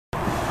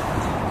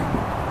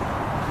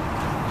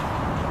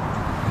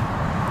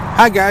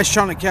Hi guys,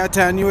 Sean at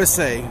Cowtown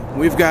USA.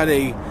 We've got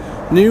a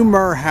new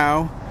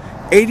Merhow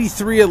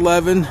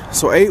 8311,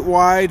 so 8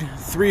 wide,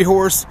 3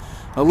 horse,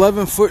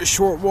 11-foot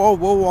short wall.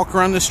 We'll walk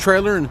around this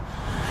trailer and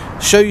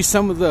show you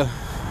some of the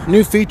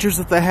new features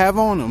that they have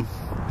on them.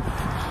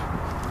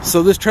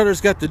 So this trailer's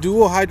got the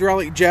dual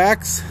hydraulic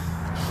jacks.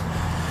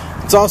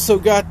 It's also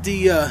got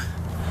the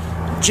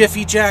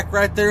Jiffy jack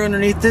right there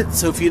underneath it,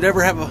 so if you'd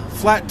ever have a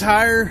flat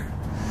tire,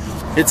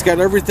 it's got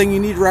everything you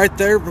need right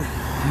there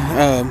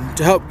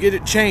to help get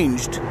it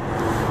changed.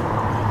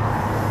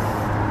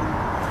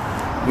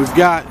 We've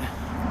got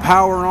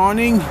power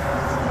awning.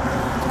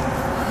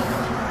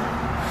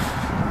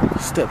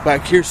 Step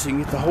back here so you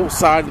can get the whole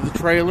side of the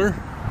trailer.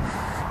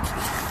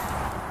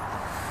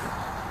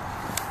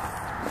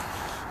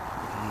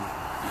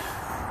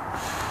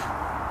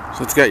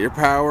 So it's got your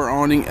power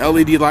awning,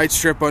 LED light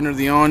strip under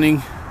the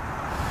awning.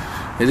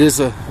 It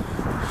is a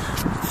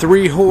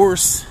 3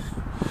 horse.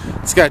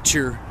 It's got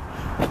your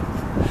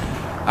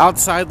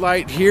outside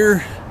light here,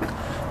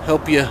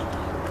 help you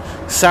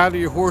saddle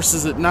your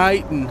horses at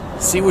night and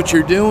see what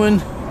you're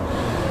doing.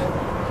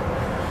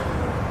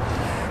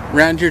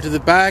 Around here to the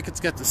back,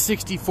 it's got the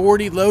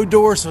 60/40 load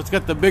door, so it's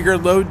got the bigger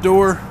load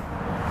door.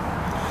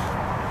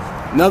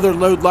 Another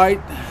load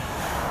light.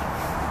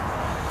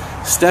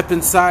 Step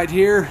inside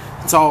here,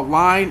 it's all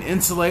line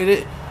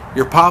insulated.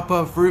 Your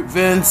pop-up root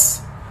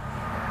vents,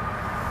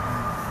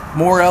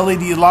 more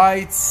LED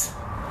lights,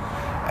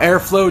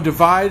 airflow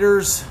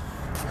dividers.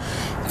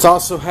 It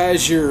also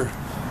has your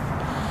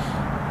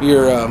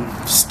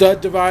stud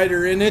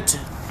divider in it.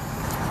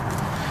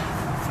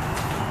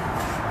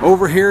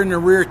 Over here in the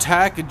rear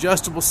tack,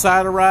 adjustable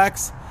saddle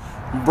racks,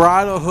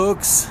 bridle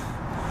hooks.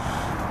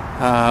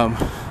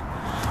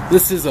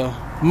 This is a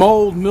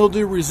mold,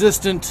 mildew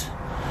resistant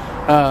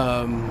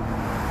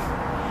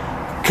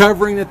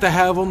covering that they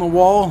have on the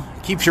wall.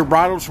 Keeps your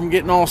bridles from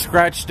getting all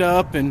scratched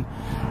up and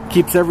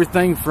keeps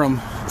everything from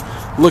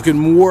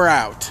looking wore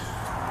out.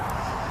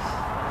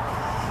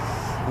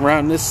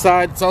 Around this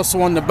side, it's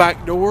also on the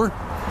back door,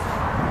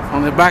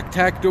 on the back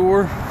tack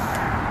door.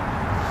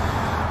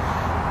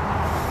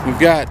 We've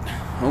got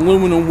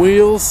aluminum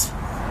wheels,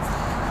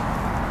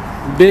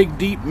 big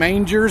deep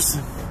mangers.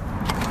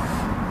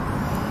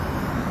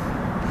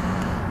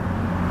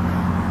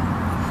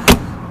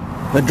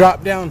 The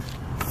drop down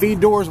feed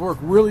doors work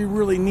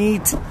really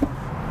neat.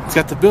 It's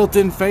got the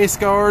built-in face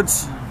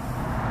guards.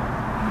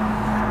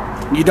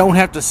 You don't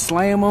have to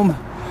slam them.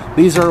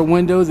 These are a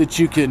window that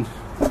you can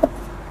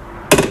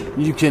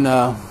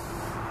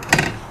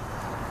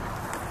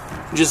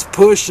just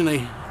push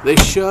and they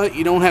shut.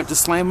 You don't have to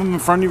slam them in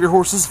front of your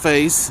horse's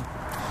face.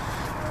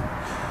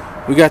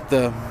 We got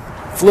the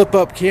flip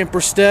up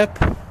camper step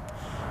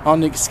on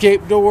the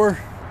escape door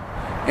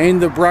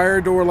and the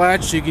briar door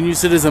latch, so you can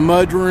use it as a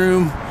mud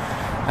room.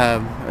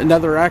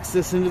 Another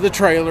access into the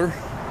trailer.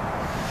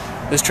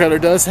 This trailer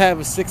does have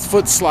a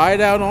 6-foot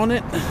slide out on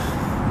it.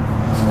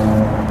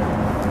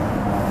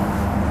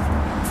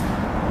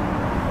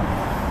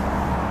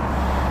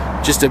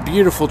 Just a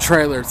beautiful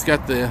trailer. It's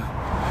got the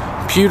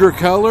pewter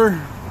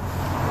color,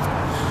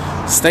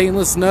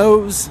 stainless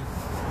nose.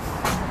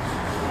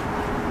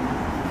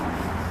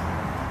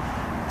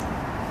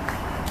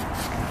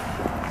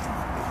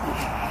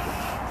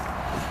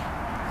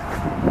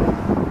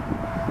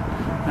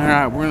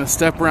 Alright, we're going to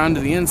step around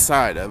to the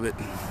inside of it.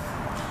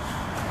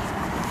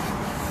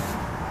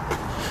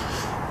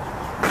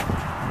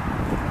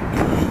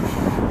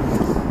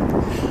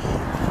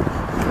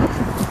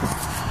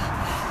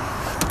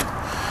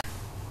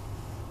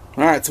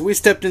 Alright, so we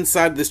stepped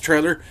inside this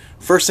trailer.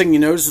 First thing you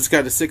notice, it's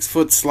got a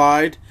 6-foot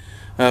slide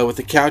with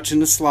a couch in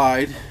the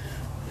slide.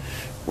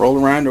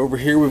 Roll around over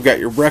here, we've got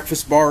your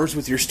breakfast bars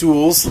with your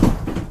stools.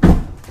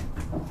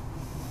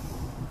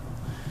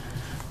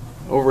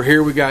 Over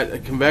here we got a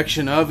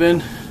convection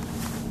oven,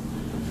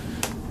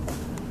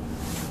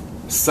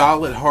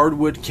 solid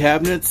hardwood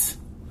cabinets.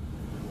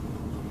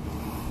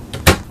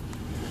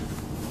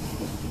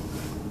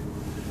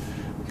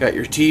 Got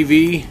your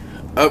TV,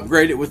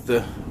 upgraded with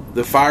the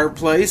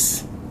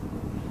fireplace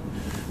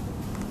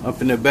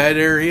up in the bed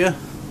area.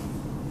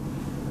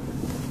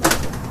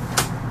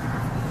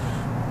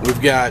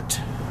 We've got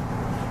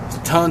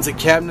tons of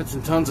cabinets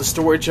and tons of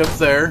storage up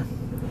there.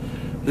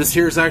 This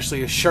here is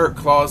actually a shirt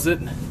closet.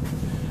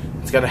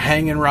 It's got a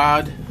hanging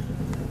rod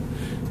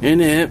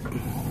in it.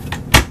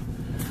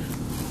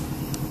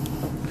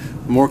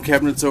 More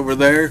cabinets over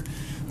there.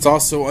 It's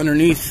also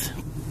underneath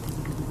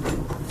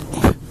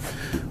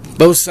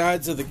both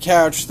sides of the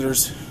couch.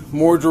 There's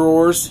more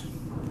drawers,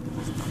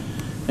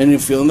 and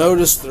if you'll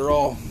notice, they're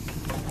all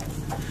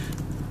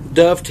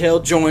dovetail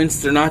joints.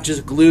 They're not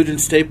just glued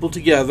and stapled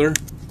together.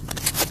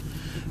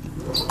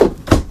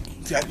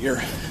 Got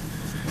your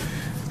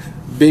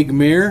big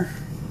mirror,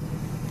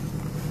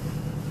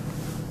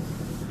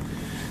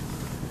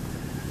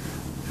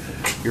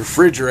 your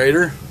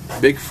refrigerator,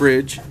 big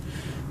fridge.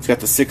 It's got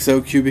the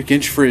 6.0 cubic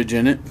inch fridge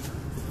in it.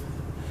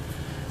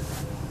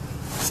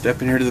 Step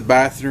in here to the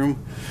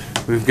bathroom.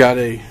 We've got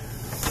a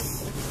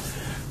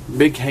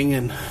big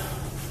hanging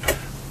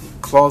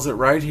closet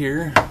right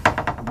here,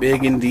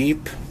 big and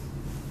deep.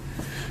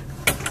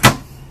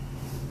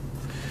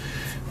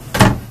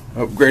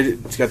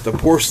 Upgraded. It's got the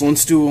porcelain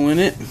stool in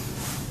it.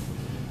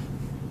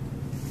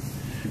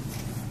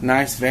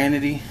 Nice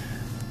vanity.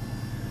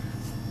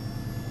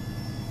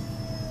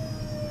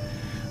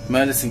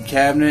 Medicine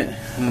cabinet,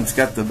 and it's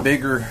got the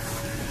bigger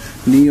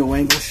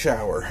neo-angle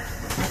shower.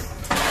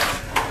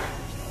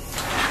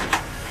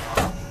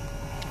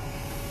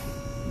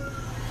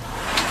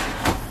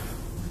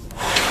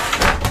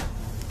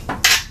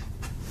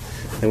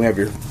 Then we have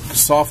your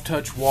soft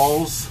touch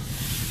walls.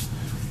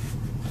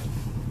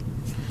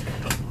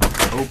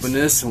 Open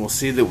this and we'll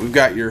see that we've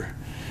got your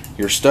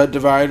stud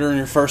divider and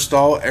your first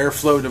stall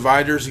airflow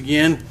dividers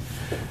again.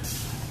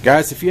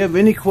 Guys, if you have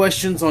any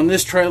questions on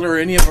this trailer or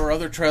any of our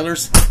other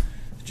trailers,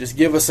 just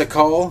give us a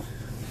call,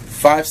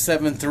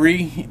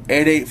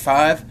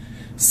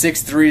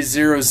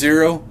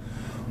 573-885-6300,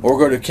 or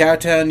go to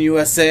Cowtown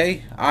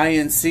USA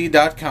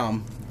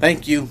Inc.com.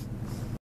 Thank you.